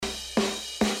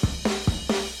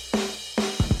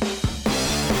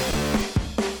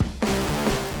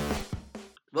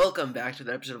Welcome back to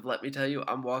the episode of Let Me Tell You.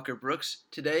 I'm Walker Brooks.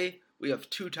 Today, we have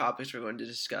two topics we're going to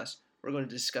discuss. We're going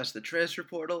to discuss the transfer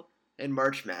portal and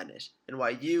March Madness, and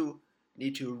why you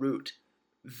need to root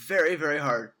very, very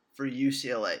hard for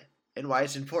UCLA, and why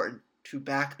it's important to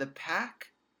back the pack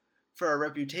for our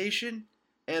reputation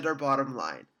and our bottom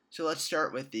line. So let's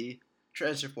start with the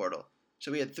transfer portal.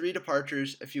 So we had three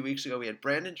departures a few weeks ago. We had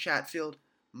Brandon Chatfield,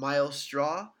 Myles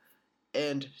Straw,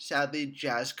 and sadly,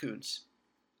 Jaz Kunc.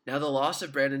 Now, the loss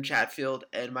of Brandon Chatfield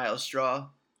and Myles Straw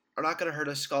are not going to hurt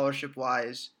us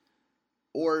scholarship-wise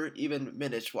or even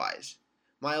minutes-wise.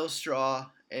 Myles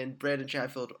Straw and Brandon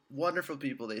Chatfield, wonderful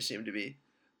people they seem to be,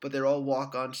 but they're all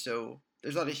walk-ons, so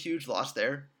there's not a huge loss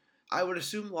there. I would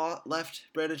assume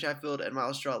Brandon Chatfield and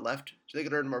Myles Straw left so they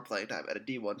could earn more playing time at a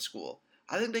D1 school.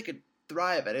 I think they could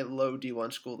thrive at a low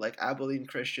D1 school like Abilene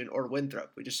Christian or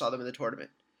Winthrop. We just saw them in the tournament.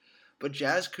 But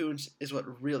Jaz Kunc is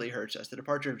what really hurts us, the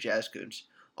departure of Jaz Kunc.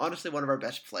 Honestly, one of our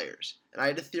best players. And I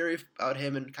had a theory about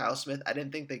him and Kyle Smith. I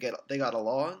didn't think they got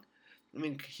along. I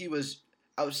mean, he was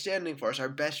outstanding for us, our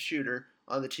best shooter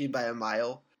on the team by a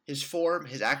mile. His form,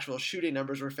 his actual shooting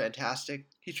numbers were fantastic.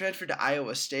 He transferred to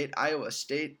Iowa State. Iowa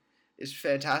State is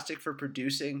fantastic for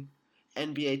producing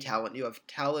NBA talent. You have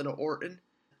Talon Orton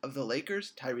of the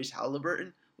Lakers. Tyrese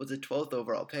Halliburton was the 12th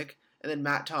overall pick. And then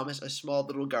Matt Thomas, a small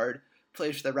little guard,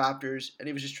 plays for the Raptors, and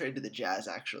he was just traded to the Jazz,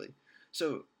 actually.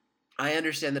 So I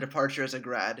understand the departure as a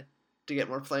grad to get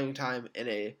more playing time in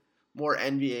a more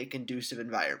NBA-conducive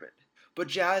environment. But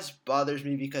Jaz bothers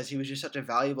me because he was just such a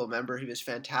valuable member. He was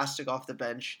fantastic off the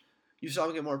bench. You saw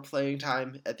him get more playing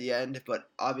time at the end, but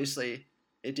obviously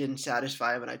it didn't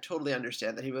satisfy him, and I totally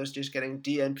understand that he was just getting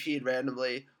DNP'd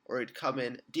randomly, or he'd come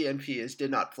in, DNP is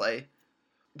did not play.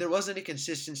 There wasn't any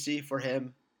consistency for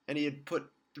him, and he had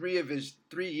put 3 of his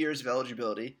 3 years of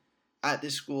eligibility at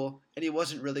this school, and he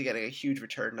wasn't really getting a huge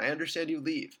return. And I understand you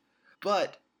leave.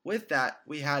 But with that,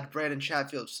 we had Brandon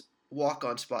Chatfield's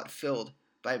walk-on spot filled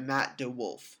by Matt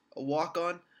DeWolf, a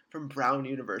walk-on from Brown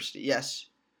University.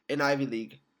 Yes, an Ivy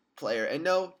League player. And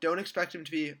no, don't expect him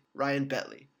to be Ryan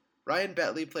Betley. Ryan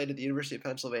Betley played at the University of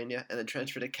Pennsylvania and then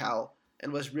transferred to Cal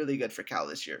and was really good for Cal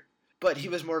this year. But he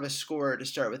was more of a scorer to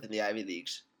start with in the Ivy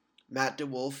Leagues. Matt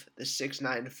DeWolf, the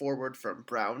 6'9" forward from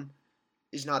Brown,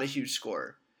 is not a huge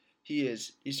scorer. He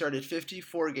started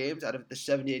 54 games out of the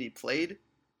 78 he played,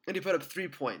 and he put up 3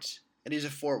 points, and he's a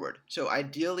forward. So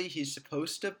ideally, he's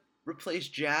supposed to replace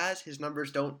Jaz. His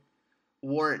numbers don't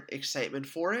warrant excitement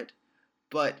for it,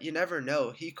 but you never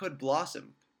know. He could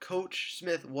blossom. Coach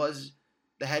Smith was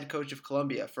the head coach of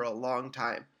Columbia for a long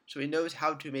time, so he knows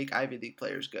how to make Ivy League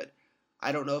players good.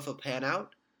 I don't know if he'll pan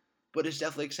out, but it's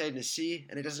definitely exciting to see,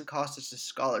 and it doesn't cost us a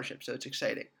scholarship, so it's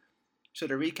exciting. So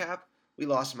to recap, we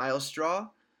lost Myles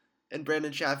Straw and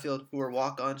Brandon Chatfield, who were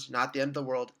walk-ons, not the end of the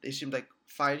world. They seemed like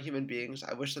fine human beings.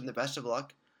 I wish them the best of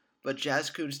luck. But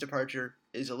Jaz Kunc's departure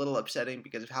is a little upsetting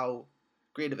because of how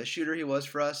great of a shooter he was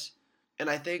for us. And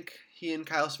I think he and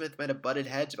Kyle Smith might have butted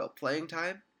heads about playing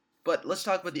time. But let's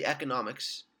talk about the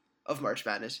economics of March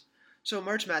Madness. So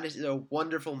March Madness is a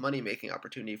wonderful money-making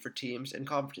opportunity for teams and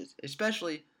conferences,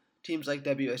 especially teams like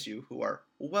WSU, who are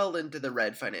well into the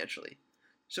red financially.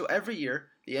 So every year,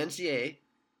 the NCAA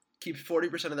keeps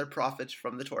 40% of their profits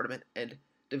from the tournament and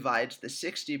divides the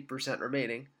 60%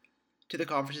 remaining to the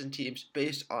conferences and teams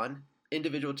based on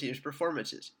individual teams'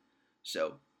 performances.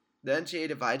 So the NCAA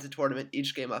divides the tournament,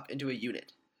 each game up, into a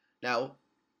unit. Now,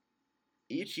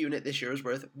 each unit this year is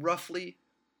worth roughly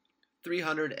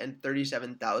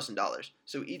 $337,000.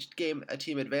 So each game a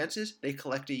team advances, they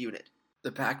collect a unit.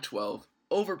 The Pac-12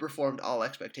 overperformed all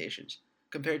expectations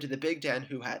compared to the Big Ten,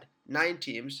 who had 9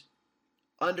 teams,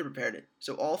 underprepared it.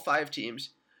 So all 5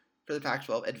 teams for the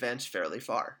Pac-12 advanced fairly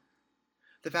far.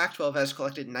 The Pac-12 has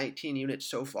collected 19 units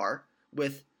so far,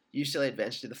 with UCLA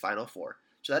advancing to the Final Four.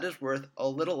 So that is worth a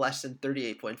little less than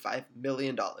 $38.5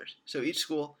 million. So each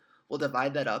school will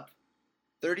divide that up.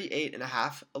 A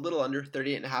little under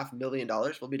 $38.5 million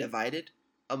will be divided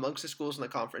amongst the schools in the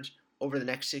conference over the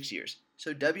next 6 years.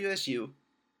 So WSU,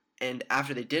 and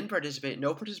after they didn't participate,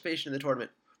 no participation in the tournament,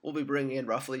 will be bringing in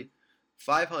roughly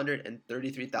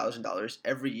 $533,000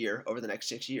 every year over the next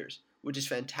 6 years, which is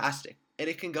fantastic. And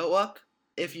it can go up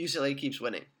if UCLA keeps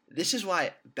winning. This is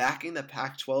why backing the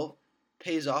Pac-12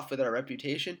 pays off with our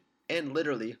reputation and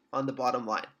literally on the bottom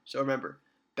line. So remember,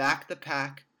 back the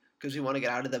pack because we want to get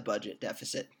out of the budget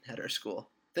deficit at our school.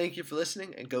 Thank you for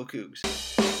listening, and go Cougs.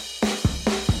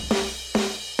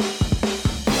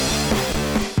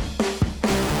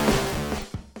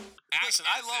 Listen,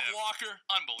 I love Walker,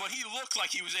 but he looked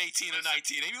like he was 18 or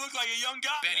 19. He looked like a young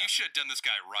guy. Ben, you should have done this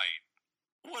guy right.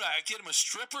 What, I get him a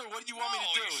stripper? What do you want me to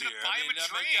do you should here? buy him a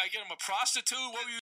drink. I get him a prostitute? What were you